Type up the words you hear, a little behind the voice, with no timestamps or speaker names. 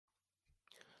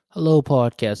Hello,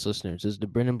 podcast listeners. This is the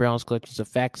Brendan Brown's Collections of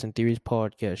Facts and Theories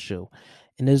podcast show.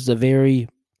 And this is a very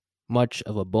much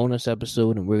of a bonus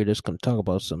episode, and we're just going to talk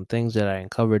about some things that I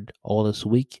uncovered all this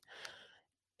week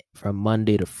from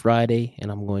Monday to Friday,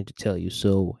 and I'm going to tell you.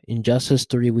 So, Injustice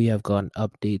 3, we have gotten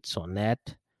updates on that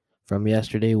from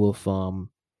yesterday with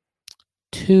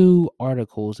two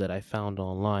articles that I found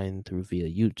online through via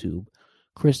YouTube.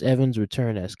 Chris Evans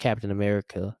returned as Captain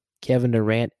America. Kevin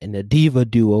Durant and the Diva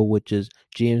duo, which is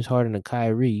James Harden and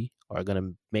Kyrie, are going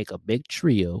to make a big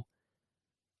trio.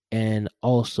 And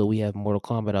also, we have Mortal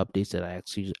Kombat updates that I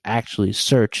actually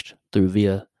searched through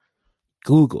via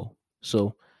Google.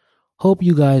 So, hope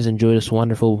you guys enjoy this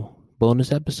wonderful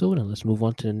bonus episode, and let's move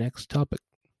on to the next topic.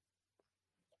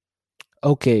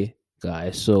 Okay,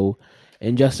 guys. So,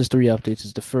 Injustice 3 updates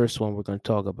is the first one we're going to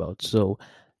talk about. So,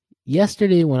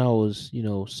 yesterday when I was,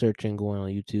 searching, going on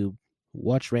YouTube,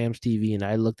 watch Rams TV, and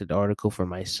I looked at the article for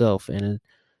myself, and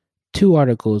two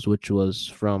articles, which was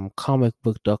from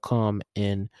comicbook.com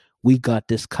and We Got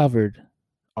This Covered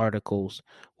articles,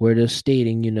 where they're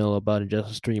stating, about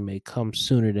Injustice 3 may come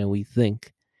sooner than we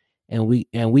think. And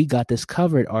we got this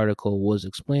covered article was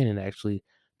explaining actually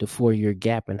the 4 year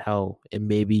gap and how it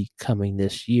may be coming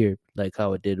this year, like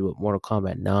how it did with Mortal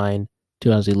Kombat 9,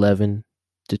 2011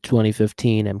 to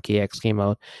 2015. MKX came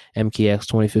out, MKX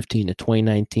 2015 to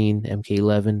 2019,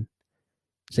 MK11.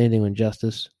 Same thing with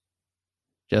Justice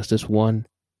 1,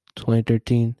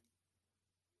 2013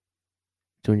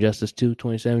 to Injustice 2,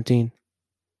 2017.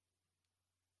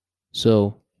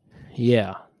 So,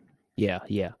 yeah,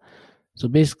 yeah. So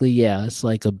basically, yeah, it's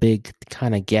like a big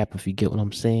kind of gap if you get what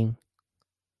I'm saying.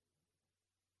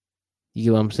 You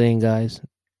get what I'm saying, guys?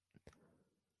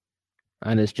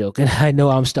 I'm just joking. I know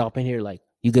I'm stopping here. Like,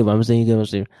 you get what I'm saying? You get what I'm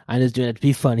saying? I'm just doing it to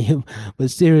be funny. But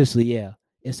seriously, yeah,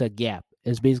 it's a gap.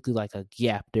 It's basically like a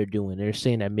gap they're doing. They're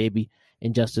saying that maybe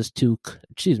Injustice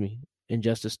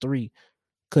 3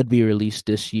 could be released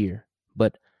this year.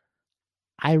 But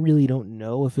I really don't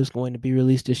know if it's going to be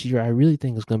released this year. I really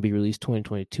think it's going to be released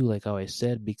 2022, like how I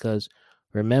said, because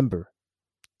remember,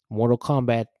 Mortal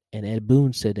Kombat and Ed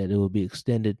Boon said that it will be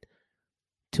extended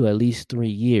to at least 3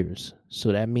 years.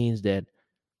 So that means that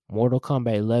Mortal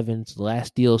Kombat 11's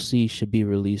last DLC should be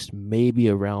released maybe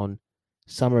around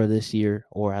summer of this year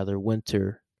or either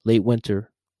late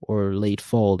winter or late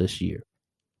fall this year.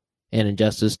 And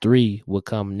Injustice 3 will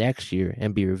come next year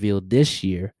and be revealed this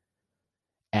year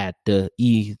at the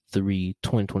E3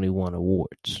 2021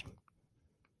 awards.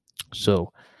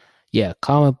 So, yeah,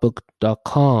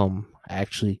 comicbook.com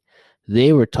actually,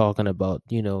 they were talking about,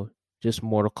 just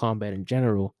Mortal Kombat in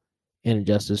general and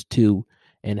Injustice 2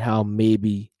 and how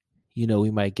maybe,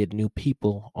 we might get new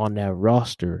people on that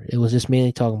roster. It was just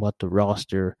mainly talking about the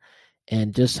roster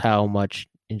and just how much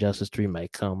Injustice 3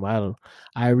 might come.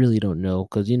 I really don't know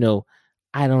because,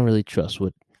 I don't really trust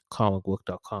what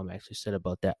comicbook.com actually said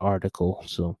about that article.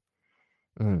 So,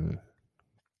 mm,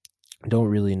 don't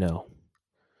really know.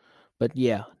 But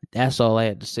yeah, that's all I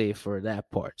had to say for that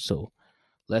part. So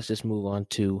let's just move on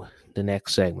to the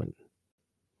next segment.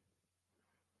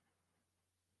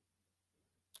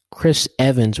 Chris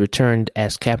Evans returned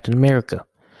as Captain America.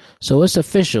 So it's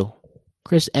official.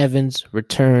 Chris Evans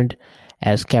returned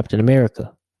as Captain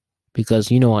America. Because,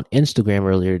 on Instagram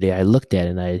earlier today, I looked at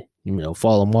it and I,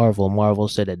 follow Marvel. Marvel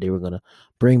said that they were going to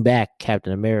bring back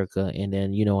Captain America. And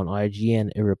then, on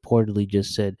IGN, it reportedly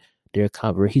just said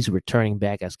he's returning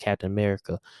back as Captain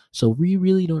America. So we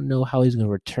really don't know how he's going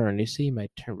to return. They say he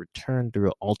might return through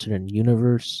an alternate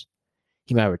universe.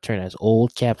 He might return as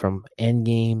old Cap from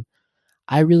Endgame.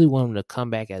 I really want him to come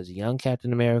back as young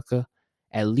Captain America,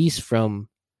 at least from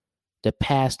the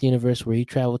past universe where he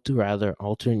traveled to, rather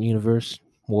alternate universe,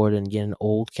 more than getting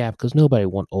old Cap, because nobody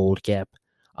want old Cap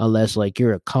unless like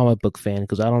you're a comic book fan.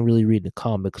 Because I don't really read the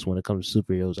comics when it comes to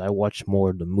superheroes. I watch more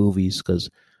of the movies because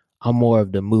I'm more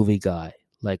of the movie guy.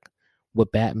 Like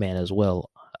with Batman as well.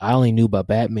 I only knew about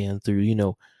Batman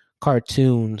through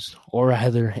cartoons or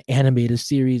either animated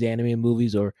series, animated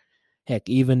movies, or heck,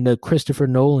 even the Christopher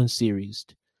Nolan series.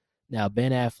 Now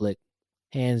Ben Affleck,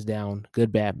 hands down,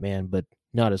 good Batman, but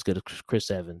not as good as Chris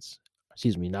Evans.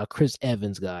 Excuse me, not Chris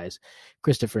Evans, guys.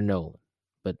 Christopher Nolan.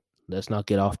 But let's not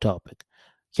get off topic.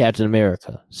 Captain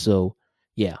America. So,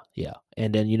 yeah.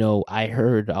 And then, I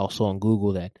heard also on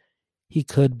Google that he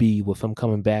could be, with him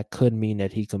coming back, could mean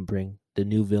that he can bring the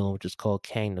new villain, which is called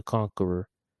Kang the Conqueror,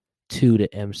 to the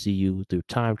MCU through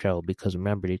time travel. Because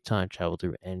remember, they time travel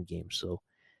through Endgame. So,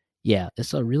 yeah,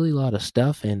 it's a really lot of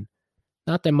stuff. And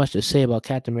not that much to say about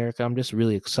Captain America. I'm just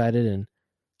really excited, and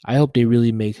I hope they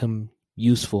really make him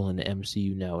useful in the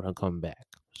MCU now when I'm coming back.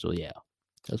 So yeah,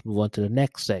 let's move on to the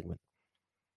next segment.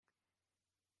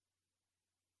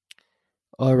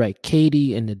 All right,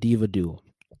 KD and the Diva Duo.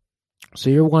 So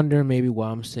you're wondering maybe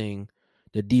why I'm saying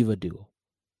the Diva Duo.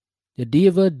 The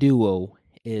Diva Duo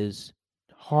is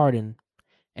Harden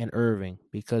and Irving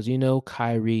because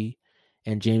Kyrie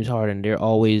and James Harden, they're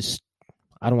always,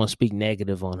 I don't want to speak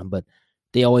negative on them, but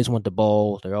they always want the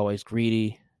ball. They're always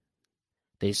greedy.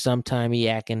 They sometimes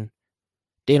yakking.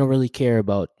 They don't really care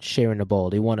about sharing the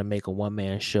ball. They want to make a one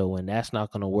man show, and that's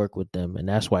not going to work with them. And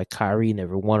that's why Kyrie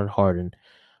never wanted Harden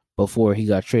before he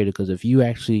got traded. Because if you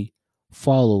actually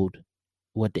followed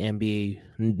what the NBA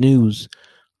news,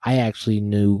 I actually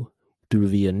knew through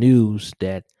via news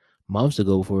that months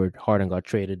ago before Harden got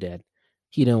traded that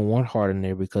he didn't want Harden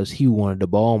there because he wanted the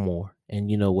ball more. And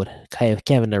with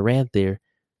Kevin Durant there,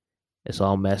 it's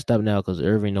all messed up now because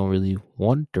Irving don't really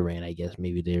want Durant, I guess,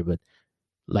 maybe there. But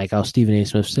like how Stephen A.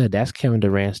 Smith said, that's Kevin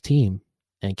Durant's team.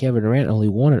 And Kevin Durant only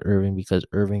wanted Irving because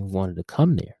Irving wanted to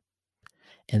come there.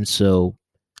 And so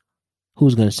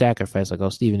who's going to sacrifice, like how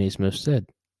Stephen A. Smith said?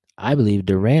 I believe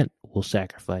Durant will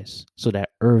sacrifice so that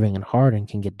Irving and Harden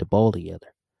can get the ball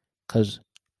together because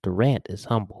Durant is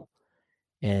humble.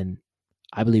 And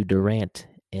I believe Durant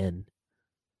and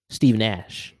Steve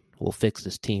Nash will fix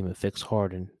this team and fix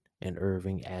Harden and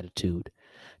Irving attitude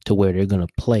to where they're going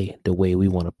to play the way we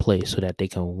want to play so that they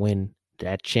can win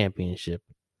that championship.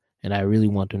 And I really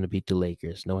want them to beat the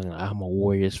Lakers. Knowing I'm a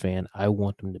Warriors fan, I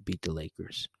want them to beat the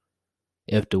Lakers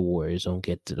if the Warriors don't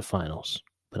get to the finals.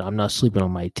 But I'm not sleeping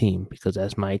on my team because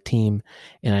that's my team,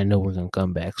 and I know we're going to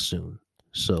come back soon.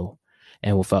 So,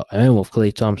 and with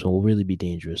Klay Thompson, will really be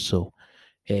dangerous. So,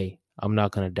 hey, I'm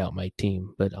not going to doubt my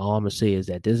team. But all I'm going to say is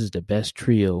that this is the best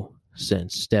trio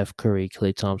since Steph Curry,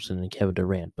 Klay Thompson, and Kevin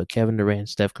Durant. But Kevin Durant,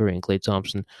 Steph Curry, and Klay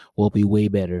Thompson will be way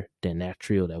better than that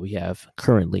trio that we have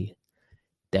currently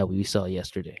that we saw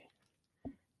yesterday.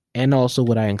 And also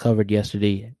what I uncovered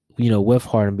yesterday, with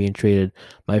Harden being traded,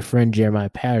 my friend Jeremiah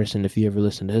Patterson, if you ever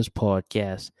listen to his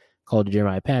podcast called the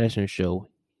Jeremiah Patterson Show,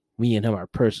 me and him are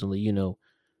personally,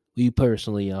 we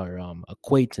personally are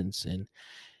acquaintance. And,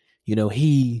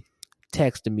 he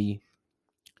texted me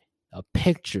a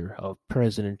picture of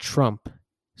President Trump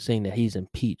saying that he's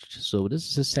impeached. So this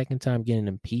is his second time getting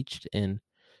impeached. And,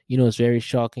 it's very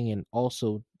shocking. And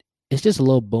also, it's just a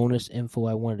little bonus info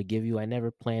I wanted to give you. I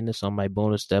never planned this on my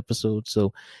bonus episode.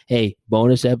 So, hey,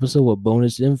 bonus episode with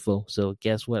bonus info. So,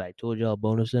 guess what? I told y'all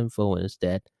bonus info is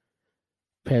that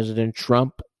President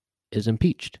Trump is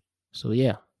impeached. So,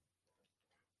 yeah,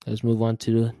 let's move on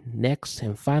to the next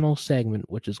and final segment,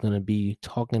 which is going to be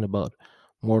talking about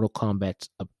Mortal Kombat's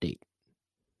update.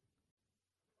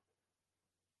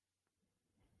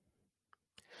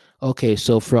 Okay,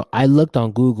 so I looked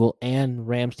on Google and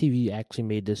Rams TV actually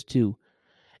made this too.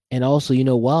 And also,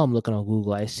 while I'm looking on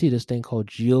Google, I see this thing called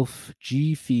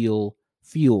G Fuel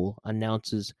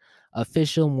announces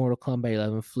official Mortal Kombat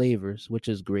 11 flavors, which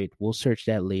is great. We'll search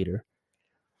that later.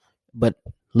 But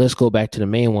let's go back to the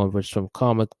main one, which is from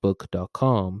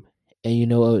comicbook.com.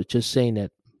 And it's just saying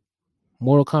that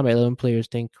Mortal Kombat 11 players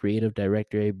think creative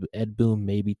director Ed Boon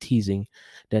may be teasing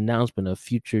the announcement of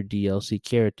future DLC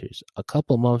characters. A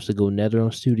couple months ago,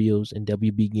 NetherRealm Studios and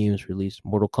WB Games released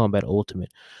Mortal Kombat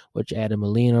Ultimate, which added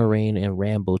Melina, Rain, and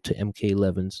Rambo to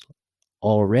MK11's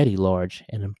already large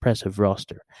and impressive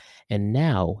roster. And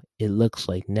now it looks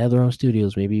like NetherRealm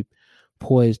Studios may be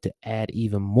poised to add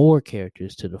even more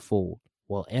characters to the fold.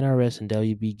 While NRS and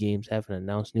WB Games haven't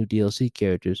announced new DLC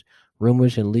characters,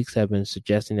 rumors and leaks have been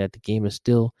suggesting that the game is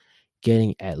still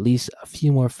getting at least a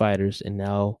few more fighters, and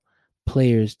now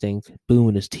players think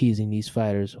Boon is teasing these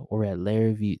fighters, or at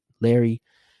very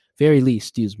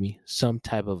least, some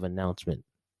type of announcement.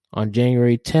 On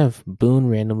January 10th, Boon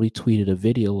randomly tweeted a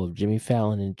video of Jimmy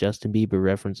Fallon and Justin Bieber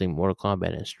referencing Mortal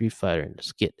Kombat and Street Fighter in the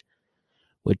skit.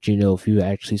 Which, if you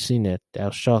actually seen that, that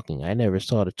was shocking. I never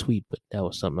saw the tweet, but that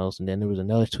was something else. And then there was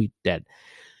another tweet that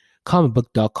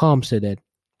comicbook.com said that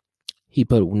he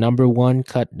put number 1,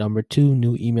 cut number 2,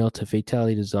 new email to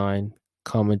Fatality Design,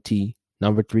 commentee,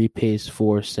 number 3, paste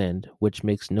 4, send, which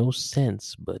makes no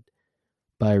sense. But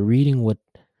by reading what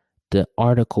the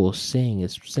article is saying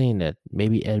that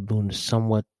maybe Ed Boon is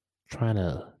somewhat trying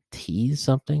to tease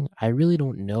something. I really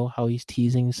don't know how he's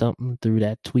teasing something through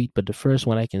that tweet, but the first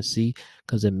one I can see,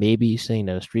 because it may be saying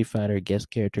that a Street Fighter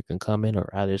guest character can come in, or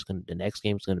either the next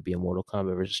game is going to be a Mortal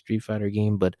Kombat versus Street Fighter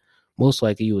game, but most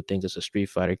likely you would think it's a Street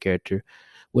Fighter character,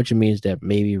 which means that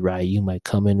maybe Ryu might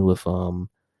come in with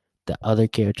the other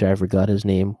character. I forgot his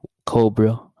name,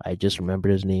 Cobra. I just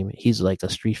remembered his name. He's like a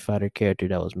Street Fighter character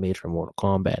that was made for Mortal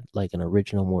Kombat, like an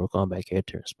original Mortal Kombat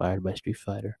character inspired by Street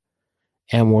Fighter.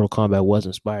 And Mortal Kombat was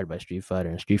inspired by Street Fighter,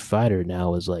 and Street Fighter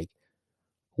now is like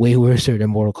way worse than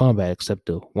Mortal Kombat, except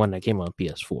the one that came on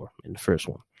PS4 in the first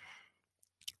one.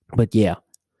 But yeah.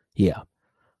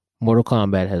 Mortal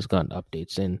Kombat has gotten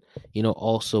updates. And,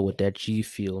 also with that G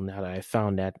Fuel, now that I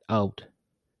found that out,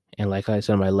 and like I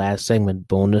said in my last segment,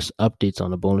 bonus updates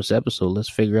on the bonus episode, let's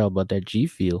figure out about that G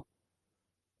Fuel.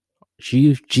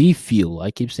 G Fuel.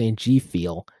 I keep saying G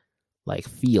Fuel, like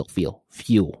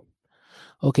fuel.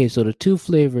 Okay, so the two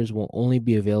flavors will only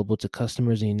be available to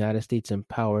customers in the United States in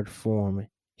powdered form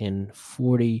in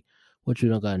 40, which you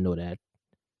don't gotta know that.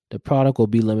 The product will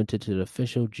be limited to the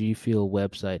official G Fuel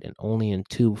website and only in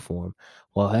tube form.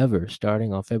 However,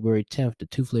 starting on February 10th, the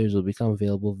two flavors will become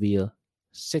available via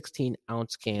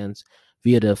 16-ounce cans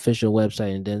via the official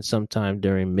website and then sometime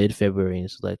during mid-February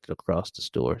and selected across the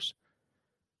stores.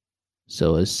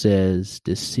 So it says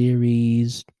the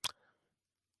series.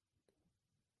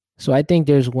 So I think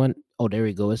there's one. Oh, there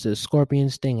we go. It says Scorpion,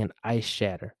 Sting, and Ice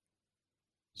Shatter.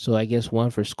 So I guess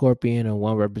one for Scorpion and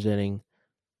one representing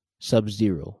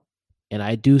Sub-Zero. And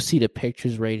I do see the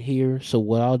pictures right here. So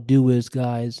what I'll do is,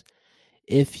 guys,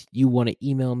 if you want to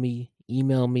email me,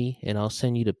 and I'll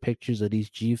send you the pictures of these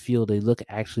G Fuel. They look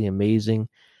actually amazing.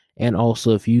 And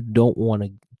also, if you don't want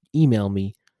to email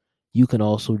me, you can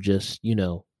also just,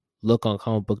 look on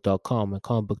comicbook.com, and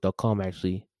comicbook.com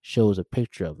actually shows a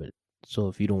picture of it. So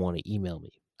if you don't want to email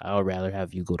me, I would rather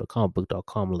have you go to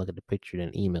comicbook.com and look at the picture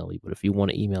than email me. But if you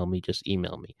want to email me, just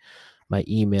email me. My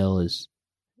email is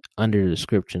under the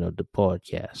description of the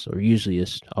podcast, or usually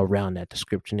it's around that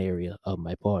description area of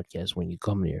my podcast when you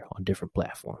come here on different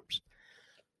platforms.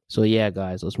 So yeah,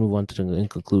 guys, let's move on to the in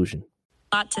conclusion.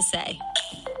 A lot to say.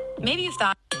 Maybe you've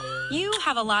thought, you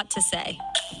have a lot to say.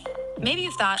 Maybe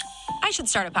you've thought, I should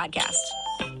start a podcast.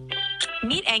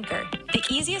 Meet Anchor, the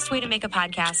easiest way to make a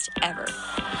podcast ever.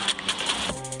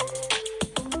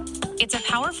 It's a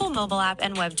powerful mobile app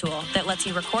and web tool that lets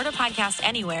you record a podcast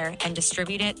anywhere and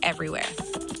distribute it everywhere.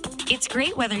 It's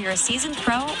great whether you're a seasoned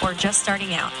pro or just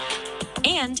starting out.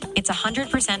 And it's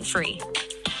 100% free.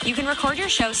 You can record your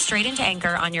show straight into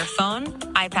Anchor on your phone,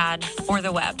 iPad, or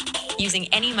the web, using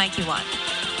any mic you want.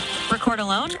 Record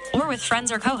alone or with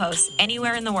friends or co-hosts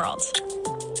anywhere in the world.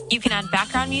 You can add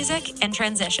background music and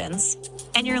transitions,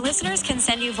 and your listeners can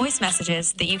send you voice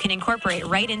messages that you can incorporate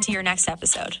right into your next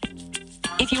episode.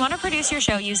 If you want to produce your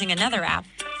show using another app,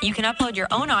 you can upload your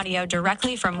own audio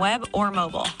directly from web or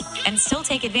mobile and still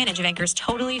take advantage of Anchor's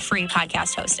totally free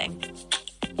podcast hosting.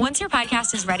 Once your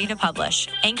podcast is ready to publish,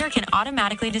 Anchor can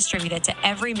automatically distribute it to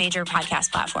every major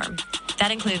podcast platform.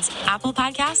 That includes Apple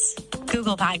Podcasts,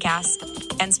 Google Podcasts,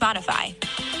 and Spotify,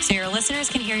 so your listeners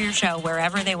can hear your show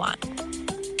wherever they want.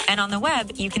 And on the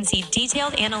web, you can see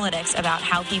detailed analytics about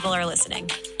how people are listening.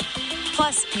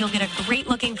 Plus, you'll get a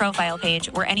great-looking profile page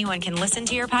where anyone can listen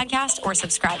to your podcast or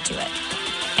subscribe to it.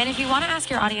 And if you want to ask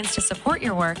your audience to support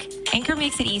your work, Anchor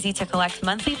makes it easy to collect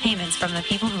monthly payments from the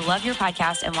people who love your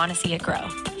podcast and want to see it grow.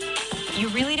 You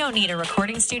really don't need a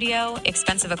recording studio,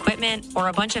 expensive equipment, or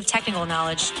a bunch of technical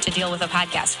knowledge to deal with a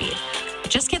podcast feed.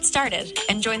 Just get started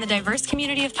and join the diverse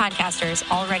community of podcasters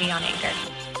already on Anchor.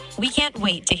 We can't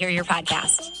wait to hear your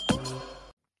podcast.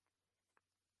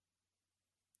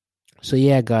 So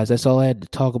yeah, guys, that's all I had to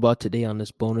talk about today on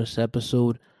this bonus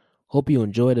episode. Hope you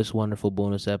enjoyed this wonderful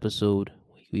bonus episode.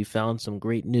 We found some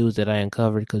great news that I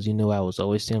uncovered because, I was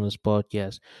always saying on this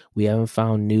podcast, we haven't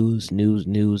found news,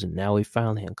 and now we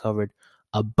finally uncovered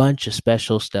a bunch of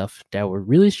special stuff that were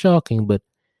really shocking, but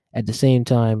at the same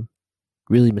time,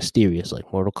 really mysterious,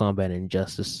 like Mortal Kombat and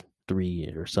Injustice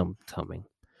 3 or something coming.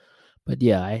 But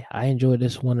yeah, I enjoyed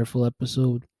this wonderful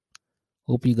episode.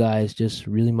 Hope you guys just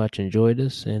really much enjoyed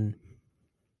this, and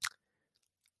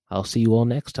I'll see you all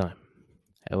next time.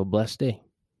 Have a blessed day.